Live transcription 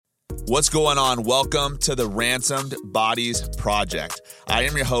What's going on? Welcome to the Ransomed Bodies Project. I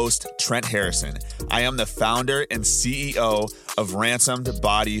am your host, Trent Harrison. I am the founder and CEO of Ransomed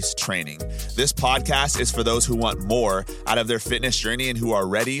Bodies Training. This podcast is for those who want more out of their fitness journey and who are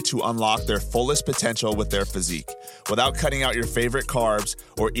ready to unlock their fullest potential with their physique without cutting out your favorite carbs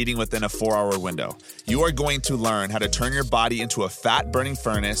or eating within a 4-hour window. You are going to learn how to turn your body into a fat-burning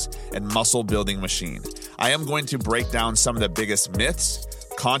furnace and muscle-building machine. I am going to break down some of the biggest myths,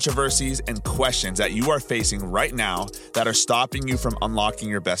 controversies, and questions that you are facing right now that are stopping you from unlocking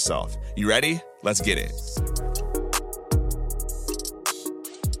your best self. You ready? Let's get it.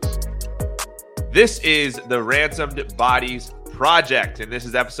 This is the Ransomed Bodies Project, and this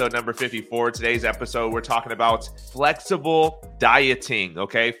is episode number 54. Today's episode, we're talking about flexible dieting,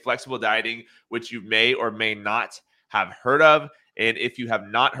 okay? Flexible dieting, which you may or may not have heard of. And if you have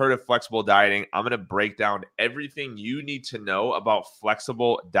not heard of flexible dieting, I'm going to break down everything you need to know about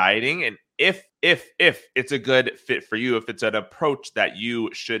flexible dieting and if it's a good fit for you, if it's an approach that you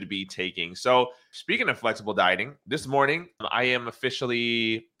should be taking. So speaking of flexible dieting, this morning, I am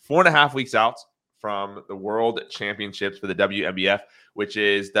officially 4.5 weeks out from the World Championships for the WNBF, which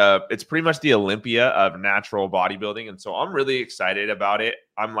is it's pretty much the Olympia of natural bodybuilding. And so I'm really excited about it.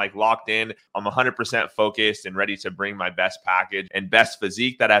 I'm like locked in. I'm 100% focused and ready to bring my best package and best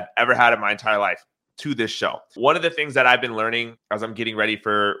physique that I've ever had in my entire life to this show. One of the things that I've been learning as I'm getting ready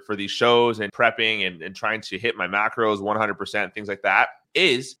for these shows and prepping and trying to hit my macros 100%, things like that,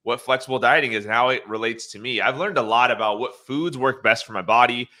 is what flexible dieting is and how it relates to me. I've learned a lot about what foods work best for my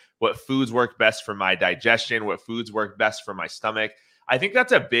body, what foods work best for my digestion, what foods work best for my stomach. I think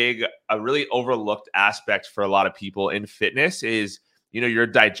that's a really overlooked aspect for a lot of people in fitness is, your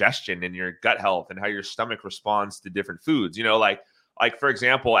digestion and your gut health and how your stomach responds to different foods. Like for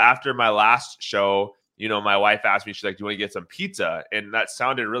example, after my last show, my wife asked me, she's like, do you want to get some pizza? And that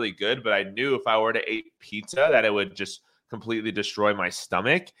sounded really good, but I knew if I were to eat pizza that it would just completely destroy my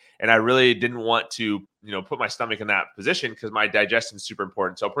stomach. And I really didn't want to, put my stomach in that position because my digestion is super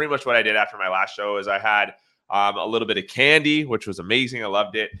important. So pretty much what I did after my last show is I had a little bit of candy, which was amazing. I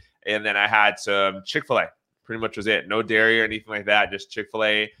loved it. And then I had some Chick-fil-A. Pretty much was it. No dairy or anything like that. Just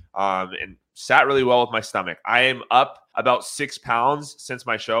Chick-fil-A. And sat really well with my stomach. I am up about 6 pounds since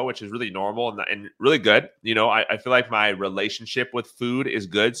my show, which is really normal and really good. I feel like my relationship with food is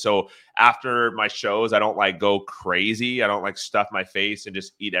good. So after my shows, I don't go crazy. I don't stuff my face and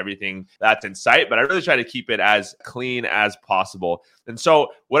just eat everything that's in sight, but I really try to keep it as clean as possible. And so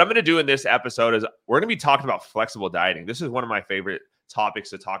what I'm going to do in this episode is we're going to be talking about flexible dieting. This is one of my favorite topics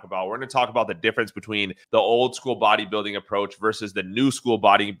to talk about. We're going to talk about the difference between the old school bodybuilding approach versus the new school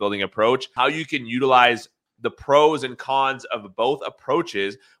bodybuilding approach, how you can utilize the pros and cons of both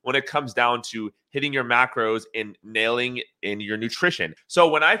approaches when it comes down to hitting your macros and nailing in your nutrition. So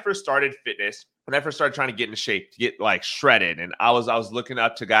when I first started fitness, when I first started trying to get in shape, to get shredded, and I was looking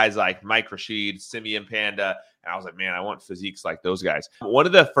up to guys like Mike Rashid, Simeon Panda, and I was like, man, I want physiques like those guys. One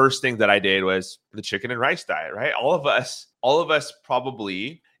of the first things that I did was the chicken and rice diet, right? All of us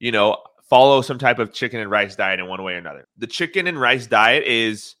probably, follow some type of chicken and rice diet in one way or another. The chicken and rice diet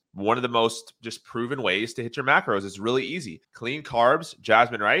is one of the most just proven ways to hit your macros. It's really easy. Clean carbs,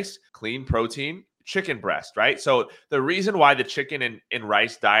 jasmine rice, clean protein, chicken breast, right? So the reason why the chicken and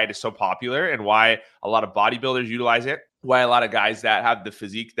rice diet is so popular and why a lot of bodybuilders utilize it, why a lot of guys that have the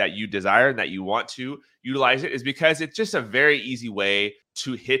physique that you desire and that you want to utilize it is because it's just a very easy way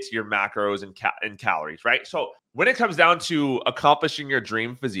to hit your macros and calories, right? So when it comes down to accomplishing your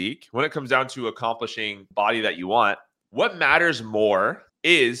dream physique, when it comes down to accomplishing body that you want, what matters more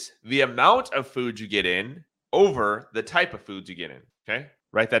is the amount of food you get in over the type of foods you get in, okay?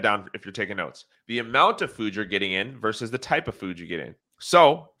 Write that down if you're taking notes. The amount of food you're getting in versus the type of food you get in.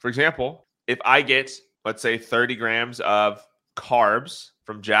 So, for example, if I get, let's say, 30 grams of carbs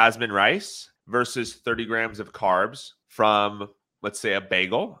from jasmine rice versus 30 grams of carbs from, let's say, a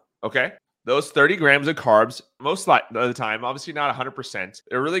bagel, okay? Those 30 grams of carbs, most of the time, obviously not 100%,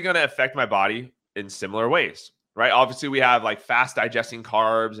 they're really going to affect my body in similar ways. Right. Obviously, we have fast digesting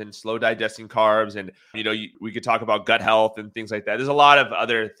carbs and slow digesting carbs. And, we could talk about gut health and things like that. There's a lot of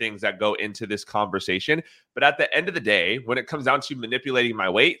other things that go into this conversation. But at the end of the day, when it comes down to manipulating my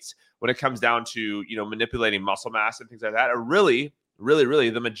weights, when it comes down to, manipulating muscle mass and things like that, are really, really, really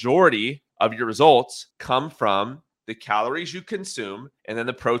the majority of your results come from the calories you consume, and then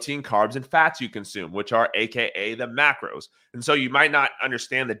the protein, carbs, and fats you consume, which are AKA the macros. And so you might not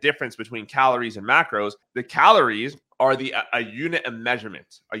understand the difference between calories and macros. The calories are a unit of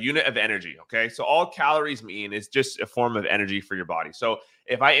measurement, a unit of energy, okay? So all calories mean is just a form of energy for your body. So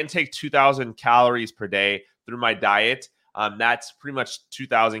if I intake 2,000 calories per day through my diet, That's pretty much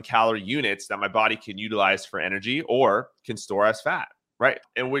 2,000 calorie units that my body can utilize for energy or can store as fat, right?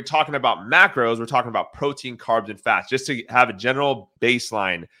 And we're talking about macros. We're talking about protein, carbs, and fats, just to have a general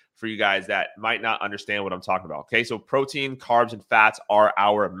baseline for you guys that might not understand what I'm talking about. Okay, so protein, carbs, and fats are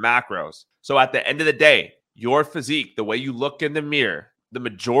our macros. So at the end of the day, your physique, the way you look in the mirror, the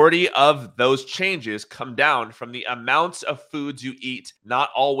majority of those changes come down from the amounts of foods you eat, not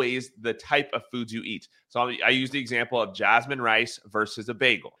always the type of foods you eat. So I use the example of jasmine rice versus a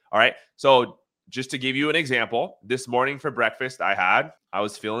bagel. All right. So just to give you an example, this morning for breakfast, I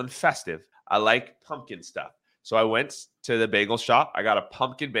was feeling festive. I like pumpkin stuff. So I went to the bagel shop. I got a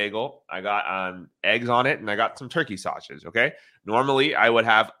pumpkin bagel. I got eggs on it, and I got some turkey sausages. Okay. Normally, I would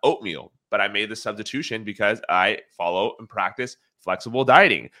have oatmeal, but I made the substitution because I follow and practice flexible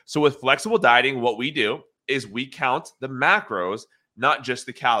dieting. So with flexible dieting, what we do is we count the macros, not just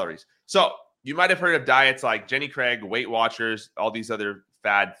the calories. So you might have heard of diets like Jenny Craig, Weight Watchers, all these other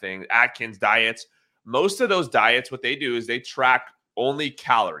fad things, Atkins diets. Most of those diets, what they do is they track only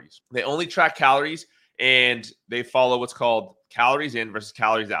calories. They only track calories, and they follow what's called calories in versus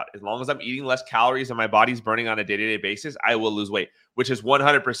calories out. As long as I'm eating less calories and my body's burning on a day-to-day basis, I will lose weight, which is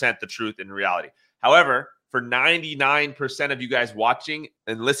 100% the truth in reality. However, for 99% of you guys watching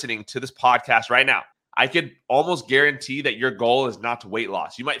and listening to this podcast right now, I could almost guarantee that your goal is not weight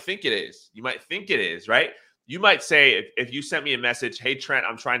loss. You might think it is. Right? You might say, if you sent me a message, hey, Trent,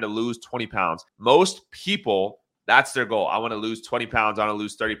 I'm trying to lose 20 pounds. Most people, that's their goal. I want to lose 20 pounds. I want to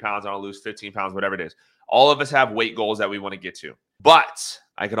lose 30 pounds. I want to lose 15 pounds, whatever it is. All of us have weight goals that we want to get to. But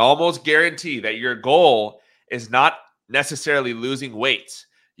I can almost guarantee that your goal is not necessarily losing weight.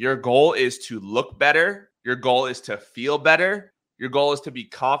 Your goal is to look better. Your goal is to feel better. Your goal is to be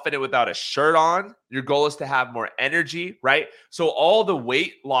confident without a shirt on. Your goal is to have more energy, right? So all the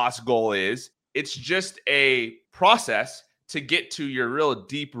weight loss goal is, it's just a process to get to your real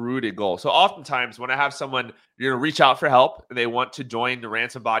deep-rooted goal. So oftentimes when I have someone, reach out for help and they want to join the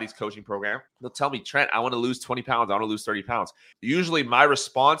Ransom Bodies coaching program, they'll tell me, Trent, I want to lose 20 pounds. I want to lose 30 pounds. Usually my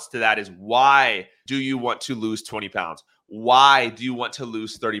response to that is, why do you want to lose 20 pounds? Why do you want to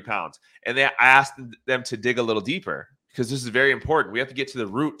lose 30 pounds? And then I asked them to dig a little deeper, because this is very important. We have to get to the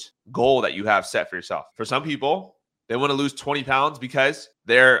root goal that you have set for yourself. For some people, they want to lose 20 pounds because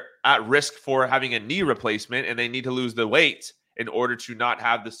they're at risk for having a knee replacement and they need to lose the weight in order to not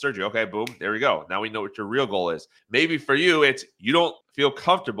have the surgery. Okay, boom, there we go. Now we know what your real goal is. Maybe for you, it's you don't feel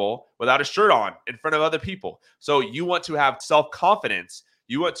comfortable without a shirt on in front of other people. So you want to have self-confidence.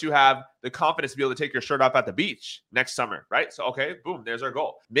 You want to have the confidence to be able to take your shirt off at the beach next summer, right? So, okay, boom, there's our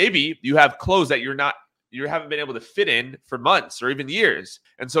goal. Maybe you have clothes that you haven't been able to fit in for months or even years.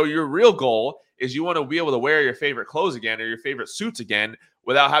 And so your real goal is you want to be able to wear your favorite clothes again or your favorite suits again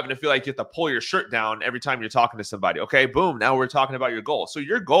without having to feel like you have to pull your shirt down every time you're talking to somebody. Okay, boom, now we're talking about your goal. So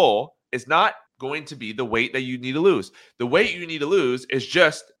your goal is not going to be the weight that you need to lose. The weight you need to lose is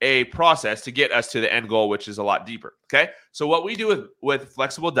just a process to get us to the end goal, which is a lot deeper. Okay. So what we do with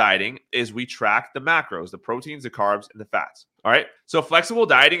flexible dieting is we track the macros, the proteins, the carbs, and the fats. All right. So flexible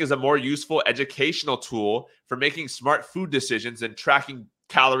dieting is a more useful educational tool for making smart food decisions than tracking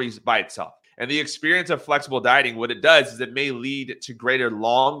calories by itself. And the experience of flexible dieting, what it does is it may lead to greater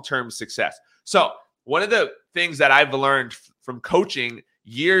long-term success. So one of the things that I've learned from coaching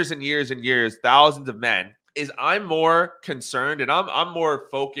years and years and years, thousands of men, is I'm more concerned and I'm more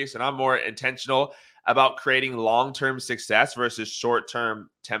focused and I'm more intentional about creating long-term success versus short-term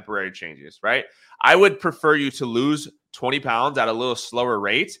temporary changes, right? I would prefer you to lose 20 pounds at a little slower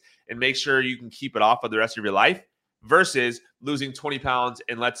rate and make sure you can keep it off for the rest of your life versus losing 20 pounds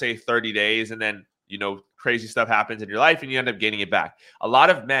in, let's say, 30 days and then, crazy stuff happens in your life and you end up gaining it back. A lot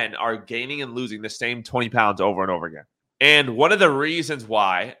of men are gaining and losing the same 20 pounds over and over again. And one of the reasons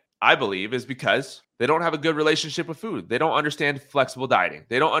why I believe is because they don't have a good relationship with food. They don't understand flexible dieting.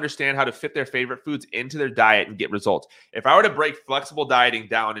 They don't understand how to fit their favorite foods into their diet and get results. If I were to break flexible dieting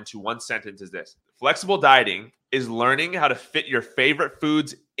down into one sentence, is this: flexible dieting is learning how to fit your favorite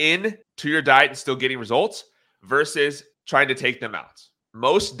foods into your diet and still getting results versus trying to take them out.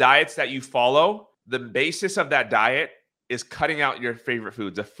 Most diets that you follow, the basis of that diet is cutting out your favorite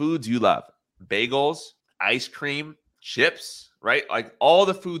foods, the foods you love: bagels, ice cream, chips, right? Like all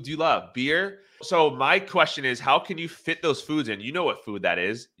the foods you love, beer. So my question is, how can you fit those foods in? You know what food that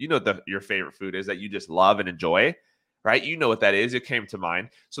is. You know what your favorite food is that you just love and enjoy, right? You know what that is. It came to mind.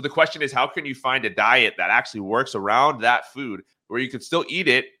 So the question is, how can you find a diet that actually works around that food where you could still eat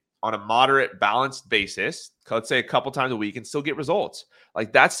it on a moderate, balanced basis, let's say a couple times a week, and still get results?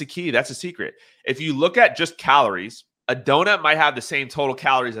 Like, that's the key. That's the secret. If you look at just calories, a donut might have the same total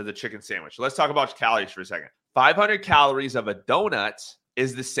calories as a chicken sandwich. Let's talk about calories for a second. 500 calories of a donut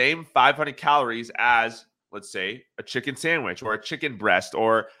is the same 500 calories as, let's say, a chicken sandwich or a chicken breast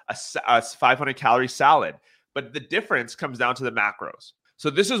or a 500 calorie salad. But the difference comes down to the macros. So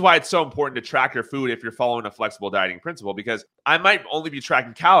this is why it's so important to track your food if you're following a flexible dieting principle, because I might only be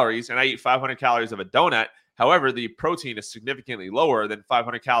tracking calories and I eat 500 calories of a donut. However, the protein is significantly lower than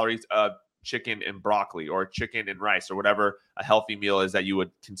 500 calories of chicken and broccoli or chicken and rice or whatever a healthy meal is that you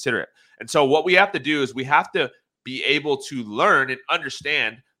would consider it. And so what we have to do is we have to be able to learn and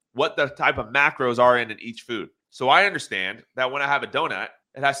understand what the type of macros are in each food. So I understand that when I have a donut,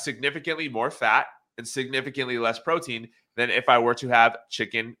 it has significantly more fat and significantly less protein than if I were to have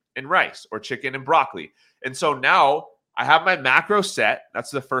chicken and rice or chicken and broccoli. And so now I have my macro set.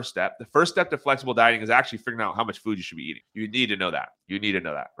 That's the first step. The first step to flexible dieting is actually figuring out how much food you should be eating. You need to know that. You need to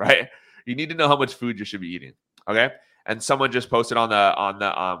know that, right? You need to know how much food you should be eating. Okay. And someone just posted on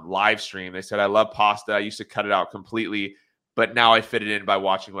the live stream. They said, I love pasta. I used to cut it out completely, but now I fit it in by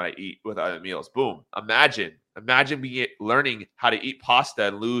watching what I eat with other meals. Boom. Imagine learning how to eat pasta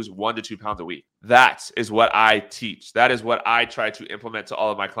and lose 1 to 2 pounds a week. That is what I teach. That is what I try to implement to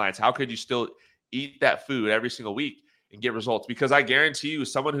all of my clients. How could you still eat that food every single week and get results? Because I guarantee you,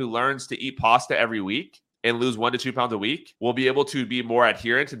 someone who learns to eat pasta every week and lose 1 to 2 pounds a week will be able to be more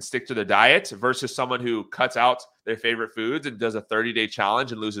adherent and stick to their diet versus someone who cuts out their favorite foods and does a 30-day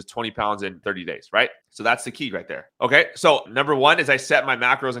challenge and loses 20 pounds in 30 days, right? So that's the key right there. Okay. So number 1 is I set my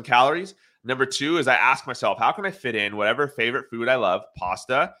macros and calories. Number 2 is I ask myself, how can I fit in whatever favorite food I love?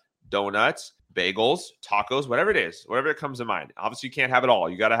 Pasta, donuts, bagels, tacos, whatever it is, whatever it comes to mind. Obviously, you can't have it all.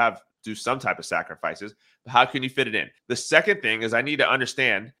 You got to do some type of sacrifices. But how can you fit it in? The second thing is I need to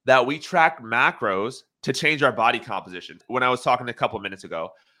understand that we track macros to change our body composition. When I was talking a couple of minutes ago,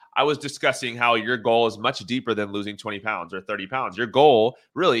 I was discussing how your goal is much deeper than losing 20 pounds or 30 pounds. Your goal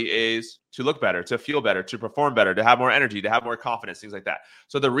really is to look better, to feel better, to perform better, to have more energy, to have more confidence, things like that.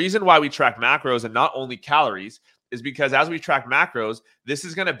 So the reason why we track macros and not only calories is because as we track macros, this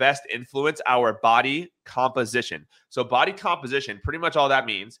is going to best influence our body composition. So body composition, pretty much all that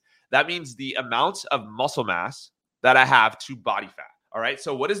means the amount of muscle mass that I have to body fat. All right.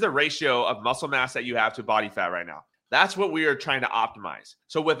 So what is the ratio of muscle mass that you have to body fat right now? That's what we are trying to optimize.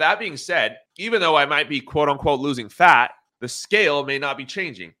 So with that being said, even though I might be quote unquote losing fat, the scale may not be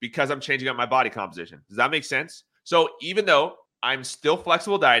changing because I'm changing up my body composition. Does that make sense? So even though I'm still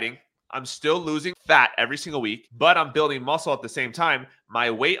flexible dieting, I'm still losing fat every single week, but I'm building muscle at the same time,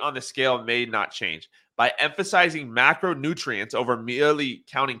 my weight on the scale may not change. By emphasizing macronutrients over merely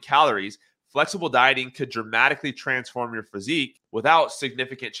counting calories, flexible dieting could dramatically transform your physique without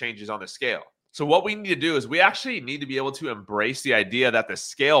significant changes on the scale. So what we need to do is we actually need to be able to embrace the idea that the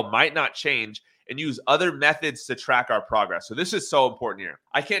scale might not change and use other methods to track our progress. So this is so important here.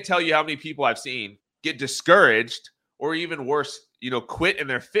 I can't tell you how many people I've seen get discouraged or even worse, quit in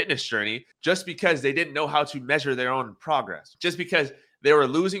their fitness journey just because they didn't know how to measure their own progress. Just because they were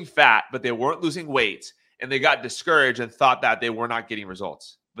losing fat, but they weren't losing weight, and they got discouraged and thought that they were not getting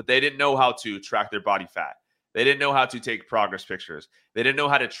results. But they didn't know how to track their body fat. They didn't know how to take progress pictures. They didn't know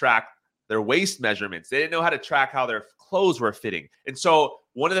how to track their waist measurements. They didn't know how to track how their clothes were fitting. And so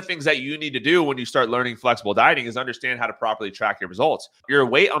one of the things that you need to do when you start learning flexible dieting is understand how to properly track your results. Your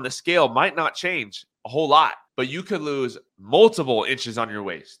weight on the scale might not change a whole lot, but you could lose multiple inches on your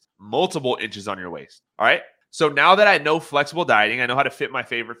waist. All right. So now that I know flexible dieting, I know how to fit my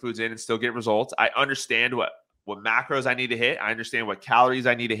favorite foods in and still get results. I understand what macros I need to hit. I understand what calories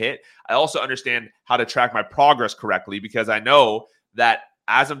I need to hit. I also understand how to track my progress correctly because I know that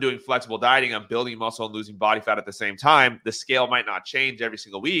as I'm doing flexible dieting, I'm building muscle and losing body fat at the same time. The scale might not change every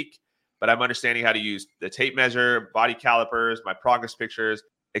single week, but I'm understanding how to use the tape measure, body calipers, my progress pictures,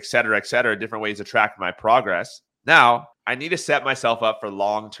 et cetera, different ways to track my progress. Now, I need to set myself up for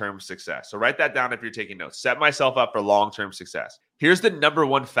long-term success. So write that down if you're taking notes. Set myself up for long-term success. Here's the number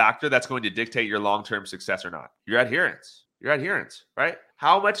one factor that's going to dictate your long-term success or not. Your adherence, right?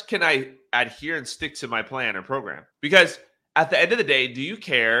 How much can I adhere and stick to my plan or program? Because at the end of the day, do you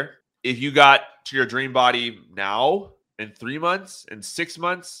care if you got to your dream body now, in 3 months, in 6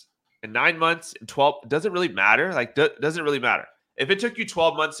 months, in 9 months, in 12? Does it really matter? Does it really matter? If it took you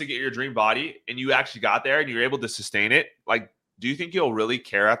 12 months to get your dream body and you actually got there and you're able to sustain it, do you think you'll really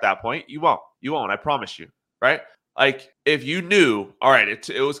care at that point? You won't. I promise you, right? If you knew, all right,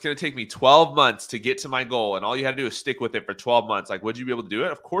 it was going to take me 12 months to get to my goal and all you had to do is stick with it for 12 months, would you be able to do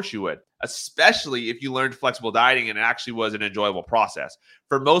it? Of course you would, especially if you learned flexible dieting and it actually was an enjoyable process.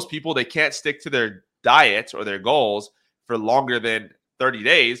 For most people, they can't stick to their diets or their goals for longer than 30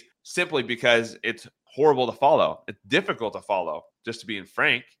 days simply because it's horrible to follow. It's difficult to follow, just to be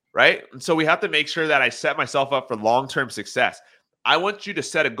frank. right? And so we have to make sure that I set myself up for long-term success. I want you to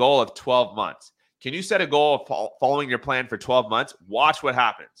set a goal of 12 months. Can you set a goal of following your plan for 12 months? Watch what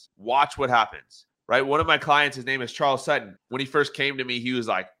happens. Watch what happens, right? One of my clients, his name is Charles Sutton. When he first came to me, he was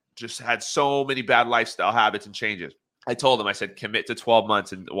like, just had so many bad lifestyle habits and changes. I told him, I said, commit to 12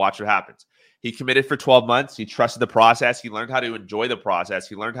 months and watch what happens. He committed for 12 months. He trusted the process. He learned how to enjoy the process.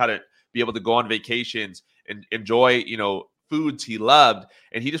 He learned how to be able to go on vacations and enjoy, foods he loved.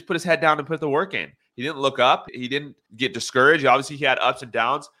 And he just put his head down and put the work in. He didn't look up. He didn't get discouraged. Obviously, he had ups and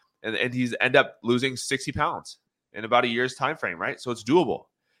downs, and he's end up losing 60 pounds in about a year's time frame, right? So it's doable.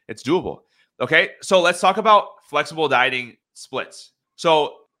 It's doable. Okay, so let's talk about flexible dieting splits.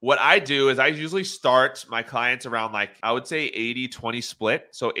 So what I do is I usually start my clients around, like, I would say 80-20 split.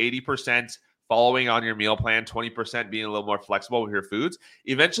 So 80% following on your meal plan, 20% being a little more flexible with your foods.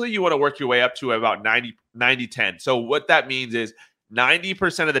 Eventually, you want to work your way up to about 90-10. So what that means is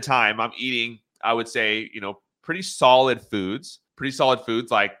 90% of the time I'm eating, I would say, pretty solid foods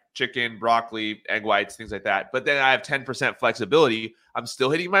like chicken, broccoli, egg whites, things like that. But then I have 10% flexibility. I'm still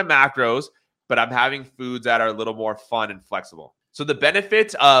hitting my macros, but I'm having foods that are a little more fun and flexible. So the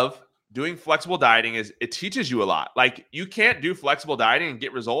benefits of doing flexible dieting is it teaches you a lot. Like, you can't do flexible dieting and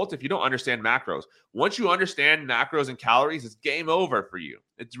get results if you don't understand macros. Once you understand macros and calories, it's game over for you.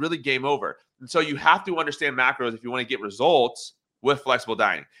 It's really game over. And so you have to understand macros if you want to get results with flexible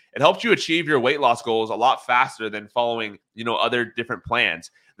dieting. It helps you achieve your weight loss goals a lot faster than following, other different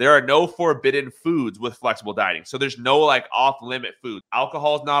plans. There are no forbidden foods with flexible dieting. So there's no off-limit food.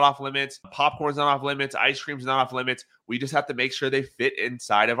 Alcohol is not off limits. Popcorn's not off limits. Ice cream's not off limits. We just have to make sure they fit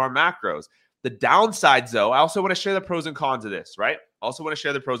inside of our macros. The downsides, though, I also want to share the pros and cons of this, right?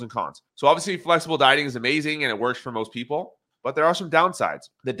 So obviously, flexible dieting is amazing and it works for most people, but there are some downsides.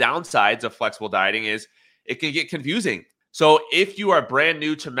 The downsides of flexible dieting is it can get confusing. So if you are brand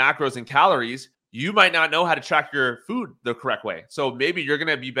new to macros and calories, you might not know how to track your food the correct way. So maybe you're going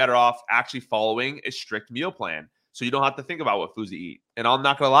to be better off actually following a strict meal plan so you don't have to think about what foods to eat. And I'm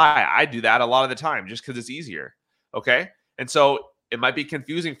not going to lie, I do that a lot of the time just because it's easier. Okay. And so it might be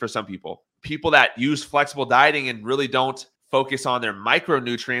confusing for some people. People that use flexible dieting and really don't focus on their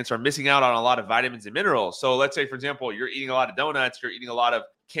micronutrients are missing out on a lot of vitamins and minerals. So let's say, for example, you're eating a lot of donuts, you're eating a lot of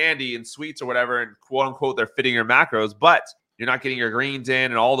candy and sweets or whatever, and quote unquote, they're fitting your macros, but you're not getting your greens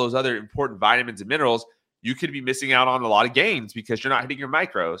in and all those other important vitamins and minerals. You could be missing out on a lot of gains because you're not hitting your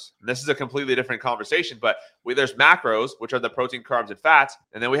macros. And this is a completely different conversation, but there's macros, which are the protein, carbs, and fats.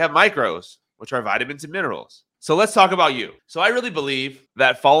 And then we have micros, which are vitamins and minerals. So let's talk about you. So I really believe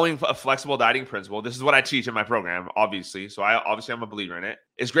that following a flexible dieting principle, this is what I teach in my program, obviously. So I'm a believer in it.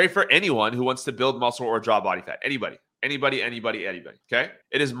 It's great for anyone who wants to build muscle or drop body fat. Anybody. Okay.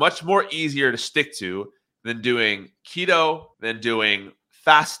 It is much more easier to stick to than doing keto, than doing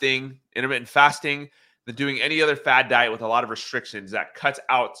fasting, intermittent fasting, than doing any other fad diet with a lot of restrictions that cuts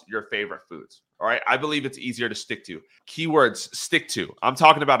out your favorite foods. All right. I believe it's easier to stick to. Keywords, stick to. I'm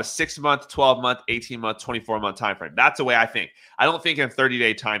talking about a 6-month, 12-month, 18-month, 24-month time frame. That's the way I think. I don't think in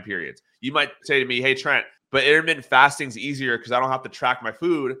 30-day time periods. You might say to me, hey, Trent, but intermittent fasting is easier because I don't have to track my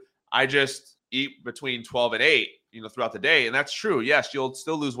food. I just eat between 12 and 8, throughout the day. And that's true. Yes, you'll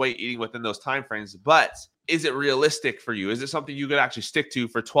still lose weight eating within those time frames, but is it realistic for you? Is it something you could actually stick to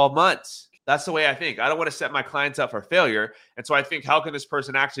for 12 months? That's the way I think. I don't want to set my clients up for failure. And so I think, how can this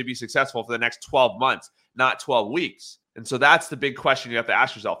person actually be successful for the next 12 months, not 12 weeks? And so that's the big question you have to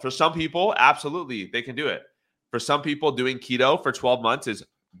ask yourself. For some people, absolutely, they can do it. For some people, doing keto for 12 months is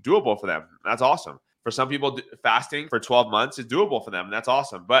doable for them. That's awesome. For some people, fasting for 12 months is doable for them. That's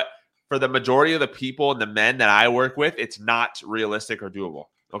awesome. But for the majority of the people and the men that I work with, it's not realistic or doable.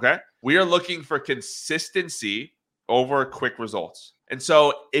 Okay. We are looking for consistency over quick results. And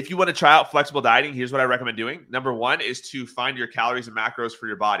so if you want to try out flexible dieting, here's what I recommend doing. Number 1 is to find your calories and macros for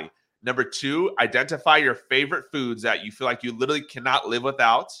your body. Number 2, identify your favorite foods that you feel like you literally cannot live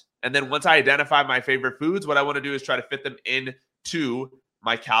without. And then once I identify my favorite foods, what I want to do is try to fit them into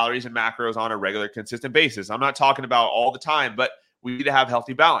my calories and macros on a regular, consistent basis. I'm not talking about all the time, but we need to have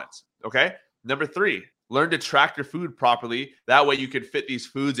healthy balance. Okay. Number 3, learn to track your food properly. That way you can fit these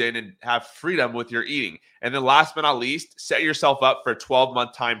foods in and have freedom with your eating. And then last but not least, set yourself up for a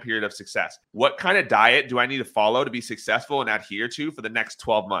 12-month time period of success. What kind of diet do I need to follow to be successful and adhere to for the next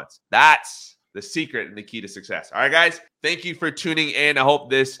 12 months? That's the secret and the key to success. All right, guys, thank you for tuning in. I hope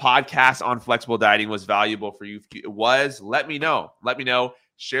this podcast on flexible dieting was valuable for you. If it was, let me know.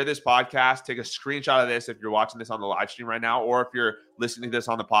 Share this podcast. Take a screenshot of this if you're watching this on the live stream right now, or if you're listening to this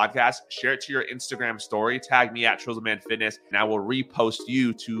on the podcast. Share it to your Instagram story. Tag me at Trozelman Fitness, and I will repost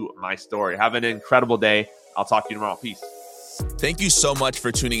you to my story. Have an incredible day. I'll talk to you tomorrow. Peace. Thank you so much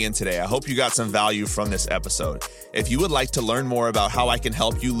for tuning in today. I hope you got some value from this episode. If you would like to learn more about how I can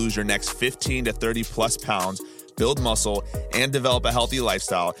help you lose your next 15 to 30 plus pounds, build muscle, and develop a healthy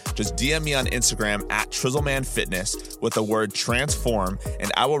lifestyle, just DM me on Instagram at TrizzlemanFitness with the word transform,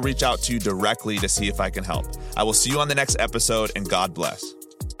 and I will reach out to you directly to see if I can help. I will see you on the next episode, and God bless.